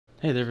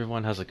Hey there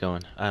everyone, how's it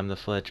going? I'm the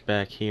Fletch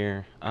back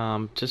here.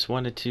 Just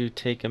wanted to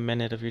take a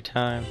minute of your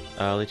time,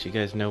 let you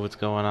guys know what's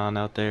going on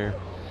out there.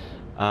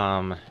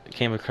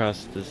 Came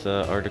across this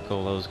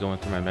article. I was going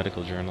through my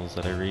medical journals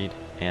that I read,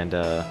 and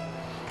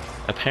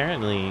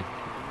apparently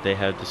they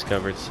have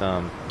discovered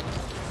some,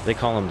 they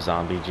call them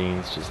zombie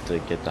genes just to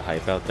get the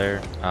hype out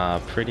there.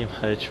 Pretty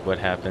much what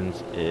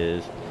happens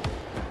is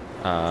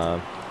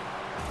uh,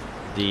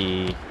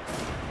 the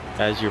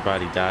as your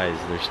body dies,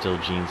 there's still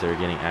genes that are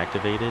getting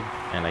activated,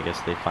 and I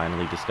guess they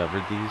finally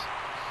discovered these.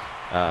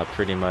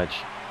 Pretty much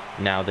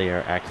now they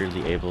are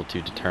accurately able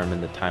to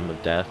determine the time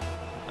of death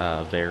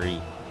very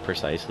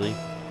precisely.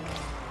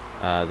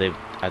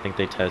 I think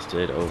they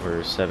tested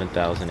over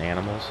 7,000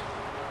 animals.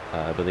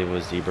 I believe it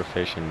was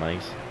zebrafish and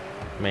mice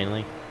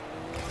mainly.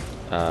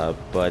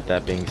 But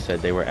that being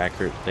said, they were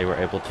accurate. They were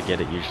able to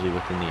get it usually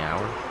within the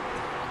hour,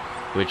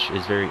 which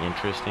is very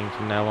interesting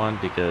from now on,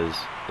 because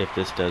if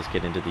this does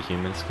get into the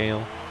human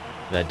scale,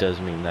 that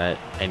does mean that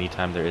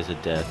anytime there is a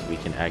death, we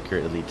can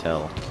accurately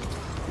tell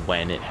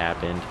when it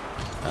happened,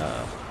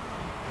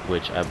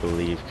 which I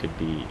believe could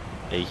be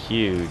a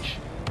huge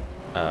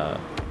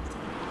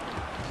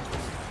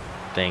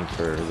thing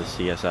for the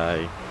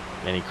CSI,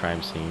 any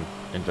crime scene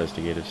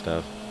investigative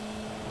stuff.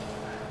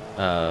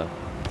 But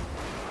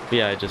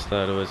yeah, I just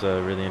thought it was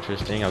really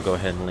interesting. I'll go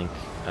ahead and link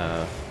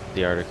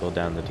the article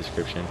down in the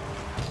description.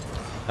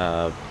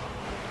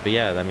 But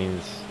yeah,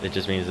 it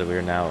just means that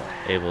we're now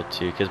able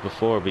to, because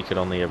before we could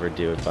only ever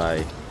do it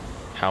by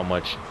how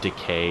much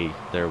decay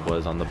there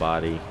was on the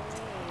body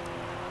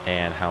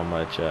and how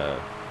much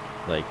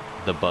like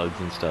the bugs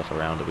and stuff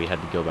around it. We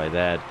had to go by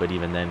that, but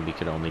even then we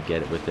could only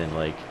get it within,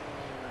 like,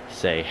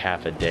 say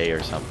half a day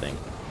or something.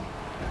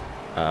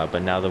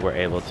 But now that we're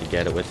able to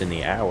get it within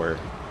the hour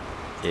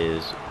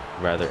is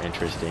rather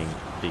interesting,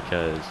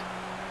 because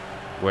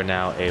we're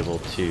now able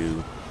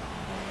to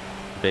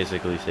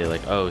basically say,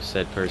 like, oh,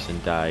 said person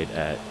died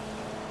at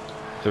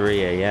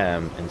 3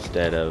 a.m.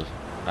 instead of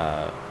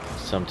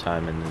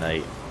sometime in the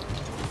night.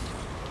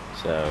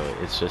 So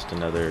it's just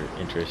another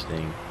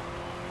interesting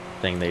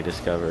thing they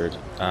discovered.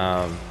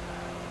 And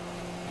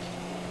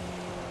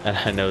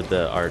I know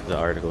the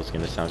article is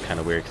going to sound kind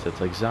of weird, because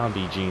it's like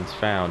zombie genes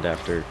found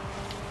after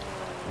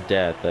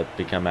death that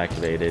become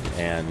activated,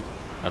 and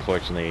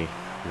unfortunately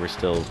we're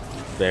still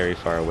very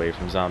far away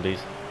from zombies.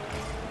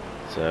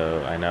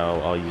 So I know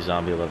all you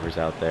zombie lovers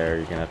out there,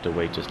 you're gonna have to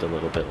wait just a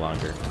little bit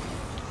longer.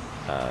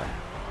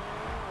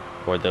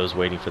 Or those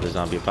waiting for the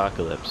zombie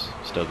apocalypse,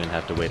 still gonna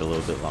have to wait a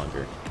little bit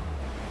longer.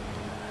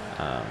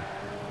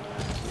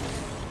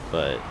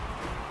 But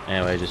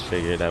anyway, I just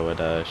figured I would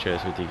share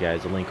this with you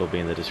guys. The link will be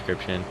in the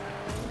description.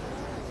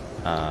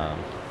 Wow,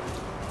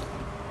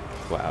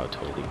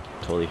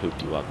 totally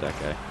hooped you up, that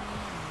guy.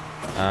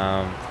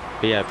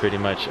 But yeah, pretty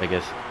much, I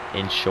guess,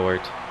 in short,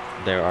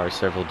 there are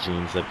several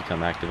genes that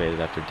become activated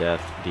after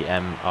death. The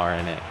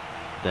mRNA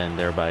then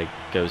thereby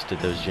goes to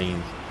those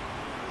genes,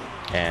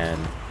 and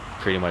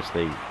pretty much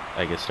they,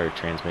 I guess, start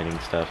transmitting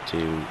stuff to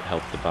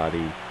help the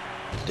body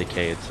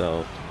decay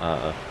itself.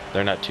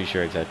 They're not too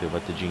sure exactly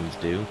what the genes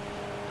do.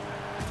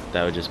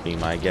 That would just be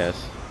my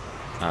guess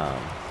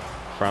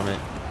from it.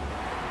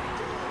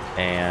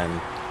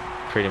 And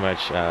pretty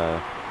much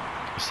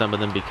some of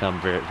them become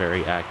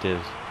very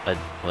active,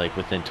 like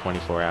within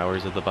 24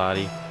 hours of the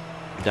body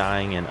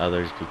dying, and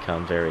others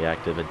become very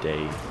active a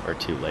day or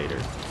two later.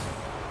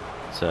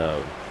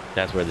 So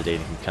that's where the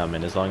data can come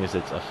in. As long as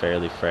it's a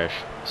fairly fresh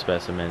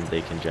specimen,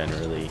 they can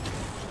generally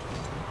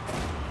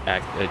I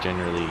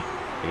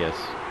guess,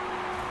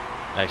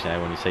 actually, I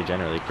wouldn't say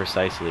generally,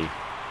 precisely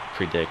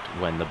predict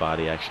when the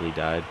body actually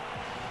died,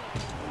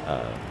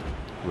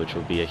 which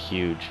will be a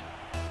huge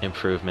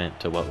improvement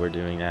to what we're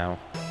doing now.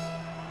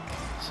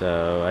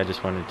 So I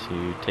just wanted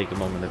to take a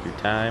moment of your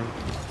time,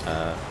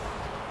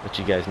 let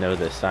you guys know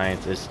that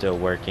science is still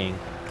working,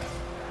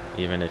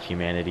 even if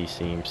humanity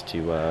seems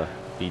to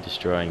be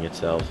destroying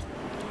itself.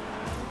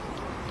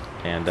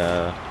 And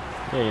yeah,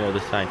 you know, the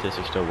scientists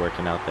are still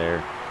working out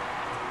there.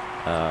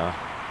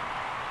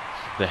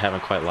 They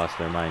haven't quite lost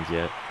their minds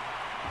yet.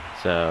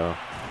 So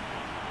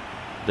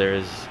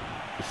there's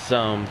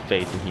some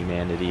faith in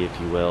humanity,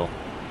 if you will.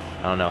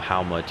 I don't know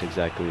how much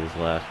exactly is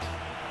left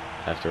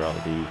after all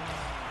the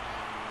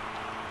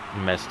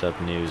messed up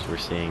news we're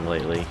seeing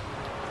lately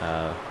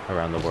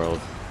around the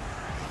world.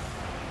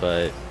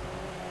 But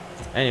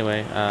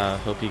anyway,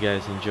 hope you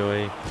guys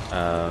enjoy.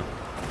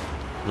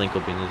 Link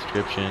will be in the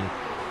description.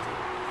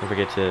 Don't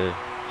forget to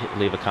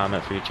leave a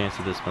comment for your chance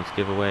at this month's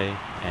giveaway,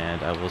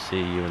 and I will see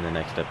you in the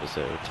next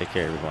episode. Take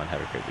care, everyone.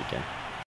 Have a great weekend.